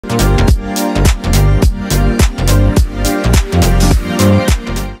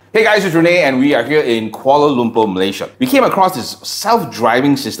Hey guys, it's Renee and we are here in Kuala Lumpur, Malaysia. We came across this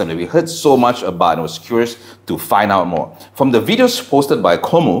self-driving system that we heard so much about and was curious to find out more. From the videos posted by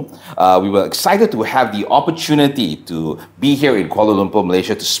Kommu, we were excited to have the opportunity to be here in Kuala Lumpur,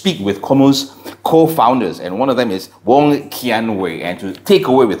 Malaysia to speak with Kommu's co-founders, and one of them is Wong Kian Wei, and to take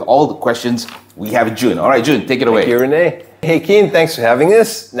away with all the questions we have Jun. All right, Jun, take it away. Thank you, Renee. Hey, Kian, thanks for having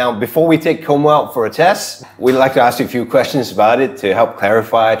us. Now, before we take Kommu out for a test, we'd like to ask you a few questions about it to help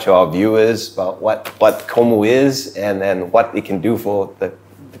clarify to our viewers about what Kommu is and then what it can do for the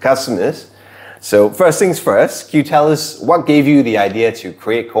customers. So, first things first, can you tell us what gave you the idea to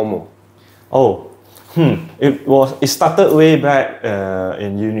create Kommu? It started way back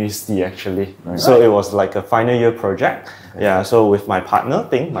in university actually. Right. So it was like a final year project. Yeah, so with my partner,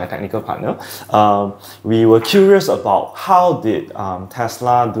 my technical partner, we were curious about how did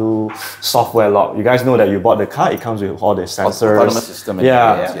Tesla do software lock. You guys know that you bought the car, it comes with all the sensors. Autonomous system.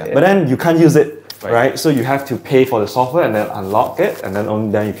 But then you can't use it. Right, so you have to pay for the software and then unlock it, and then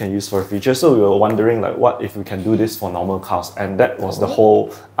only then you can use for a feature. So we were wondering, like, what if we can do this for normal cars? And that was the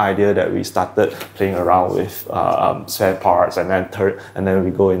whole idea that we started playing around with spare parts, and then we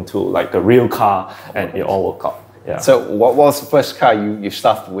go into like the real car, and it all worked out. Yeah. So what was the first car you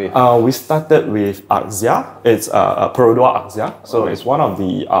started with? We started with Axia. It's a Perodua Axia. So it's one of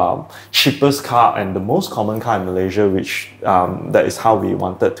the cheapest car and the most common car in Malaysia, which that is how we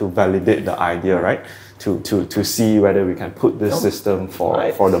wanted to validate the idea, right? To see whether we can put this system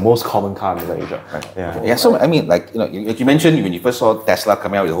for the most common car in Malaysia. Right. Yeah. So I mean, like you mentioned when you first saw Tesla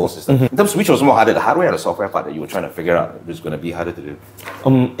coming out with the whole system. In terms of which was more harder, the hardware or the software part that you were trying to figure out was going to be harder to do?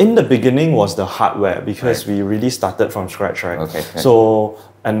 In the beginning was the hardware because we really started from scratch, right? Okay. So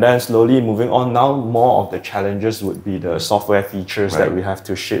and then slowly moving on, now more of the challenges would be the software features that we have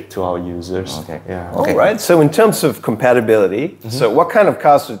to ship to our users. Okay. Yeah. All right. So in terms of compatibility, so what kind of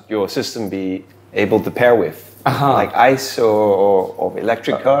cars would your system be able to pair with? Like ICE or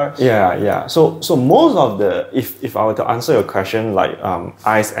electric cars? Yeah. So most of the, if I were to answer your question, like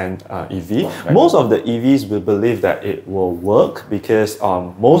ICE and EV, most of the EVs will believe that it will work because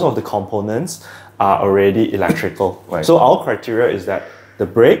most of the components are already electrical. So our criteria is that the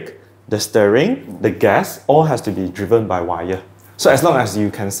brake, the steering, the gas, all has to be driven by wire. So as long as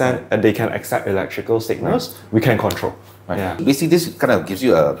you can send and they can accept electrical signals, we can control. Yeah. Basically, this kind of gives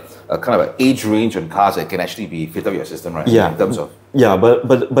you a kind of an age range on cars that can actually be fit with your system, right? Yeah. In terms of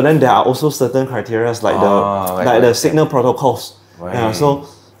but then there are also certain criteria like the signal protocols. Right. Yeah. So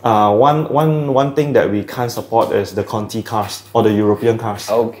one thing that we can't support is the Conti cars or the European cars.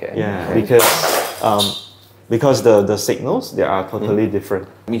 Okay. Yeah. Because the signals, they are totally different.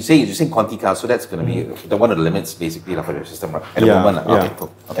 I mean, you're saying Conti cars, so that's going to be one of the limits basically for your system, right? At the moment. Okay, cool.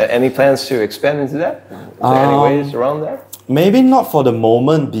 Okay. Any plans to expand into that? Is there any ways around that? Maybe not for the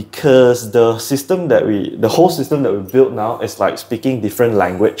moment because the whole system that we built now is like speaking different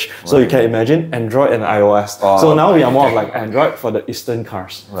language. So you can imagine Android and iOS. So now we are more of like Android for the Eastern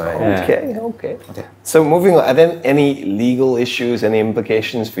cars. Right. Yeah. Okay. So moving on, are there any legal issues, any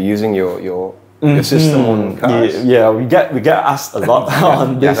implications for using your system on cars? Yeah, we get asked a lot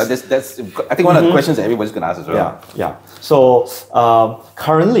on this. Yeah, that's I think one of the questions that everybody's going to ask as well. Yeah. So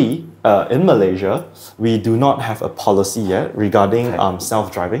currently in Malaysia, we do not have a policy yet regarding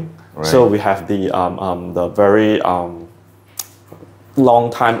self-driving. Right. So we have the very long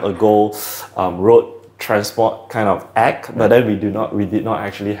time ago road transport kind of act, but then we did not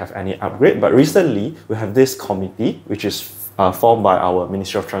actually have any upgrade. But recently we have this committee which is formed by our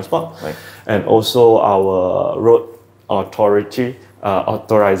Ministry of Transport and also our road authority,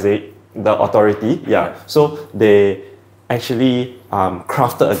 the authority. Yeah. So they actually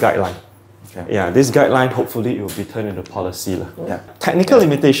crafted a guideline. Okay. Yeah, this guideline hopefully it will be turned into policy. Yeah. Technical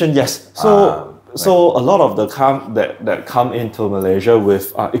limitation, yes. So a lot of the cars that come into Malaysia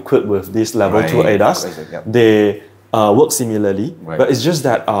with equipped with this level 2 ADAS, they work similarly. But it's just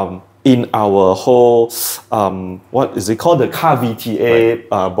that in our whole what is it called, the car VTA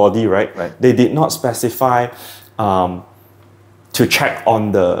body, they did not specify to check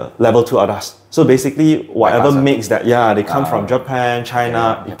on the level 2 ADAS. So basically, whatever makes that, they come from Japan,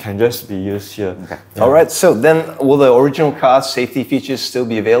 China, it can just be used here. Okay. Yeah. All right, so then will the original car's safety features still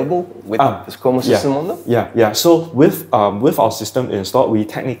be available with this Kommu system on them? Yeah. So with our system installed, we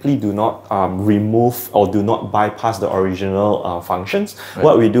technically do not remove or do not bypass the original functions.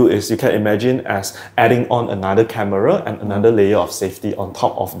 What we do is, you can imagine as adding on another camera and another layer of safety on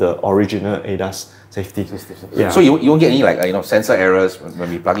top of the original ADAS safety. Yeah. So you won't get any sensor errors when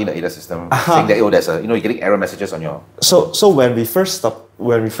we plug in the ADAS system saying that there's you're getting error messages on your. So when we first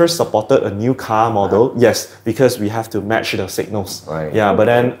when we first supported a new car model, yes, because we have to match the signals. Right. Yeah, but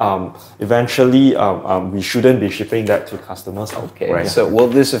then eventually we shouldn't be shipping that to customers. Okay. Right. So will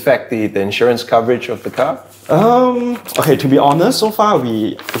this affect the insurance coverage of the car? Okay, to be honest, so far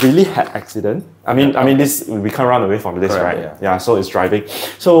we really had accident. I mean, this we can't run away from this, Correct, right? Yeah. So it's driving.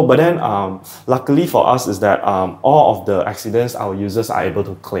 So, but then, luckily for us is that all of the accidents our users are able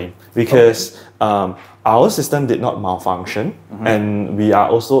to claim because our system did not malfunction, and we are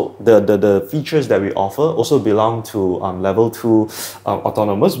also the features that we offer also belong to level 2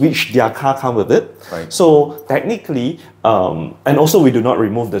 autonomous, which their car come with it. Right. So technically, and also we do not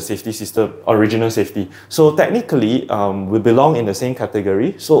remove the safety system, original safety. So technically, we belong in the same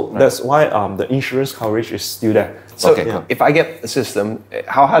category. So that's why the insurance coverage is still there. So Okay. if I get the system,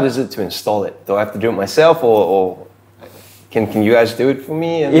 how hard is it to install it? Do I have to do it myself, or can you guys do it for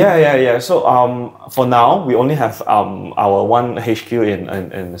me? Yeah. So for now, we only have our one HQ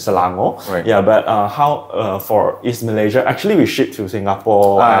in Selangor. Right. Yeah, but how for East Malaysia, actually we ship to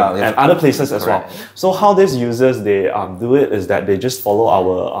Singapore and other places as well. So how these users they do it is that they just follow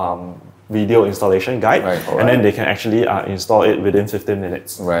our video installation guide, and then they can actually install it within 15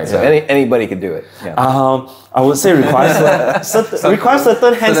 minutes. Right. So anybody could do it. Yeah. I would say requires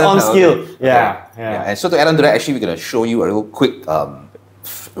certain hands-on skill. Okay. Yeah. And so to add on to that, actually, we're going to show you a little quick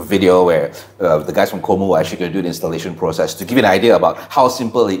video where the guys from Kommu are actually going to do the installation process to give you an idea about how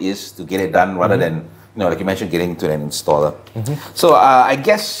simple it is to get it done rather than, like you mentioned, getting to an installer. So I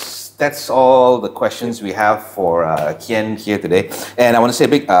guess that's all the questions we have for Kian here today. And I want to say a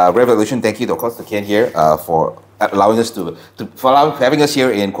big revolution thank you, of course, to Kian here for allowing us for having us here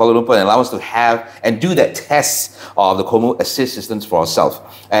in Kuala Lumpur and allow us to have and do that test of the KommuAssist systems for ourselves.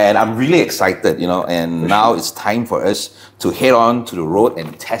 And I'm really excited, and now it's time for us to head on to the road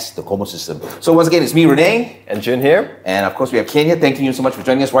and test the Kommu system. So once again, it's me, Renee. And Jun here. And of course, we have Kian here. Thank you so much for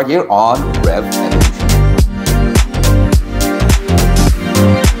joining us right here on Revv.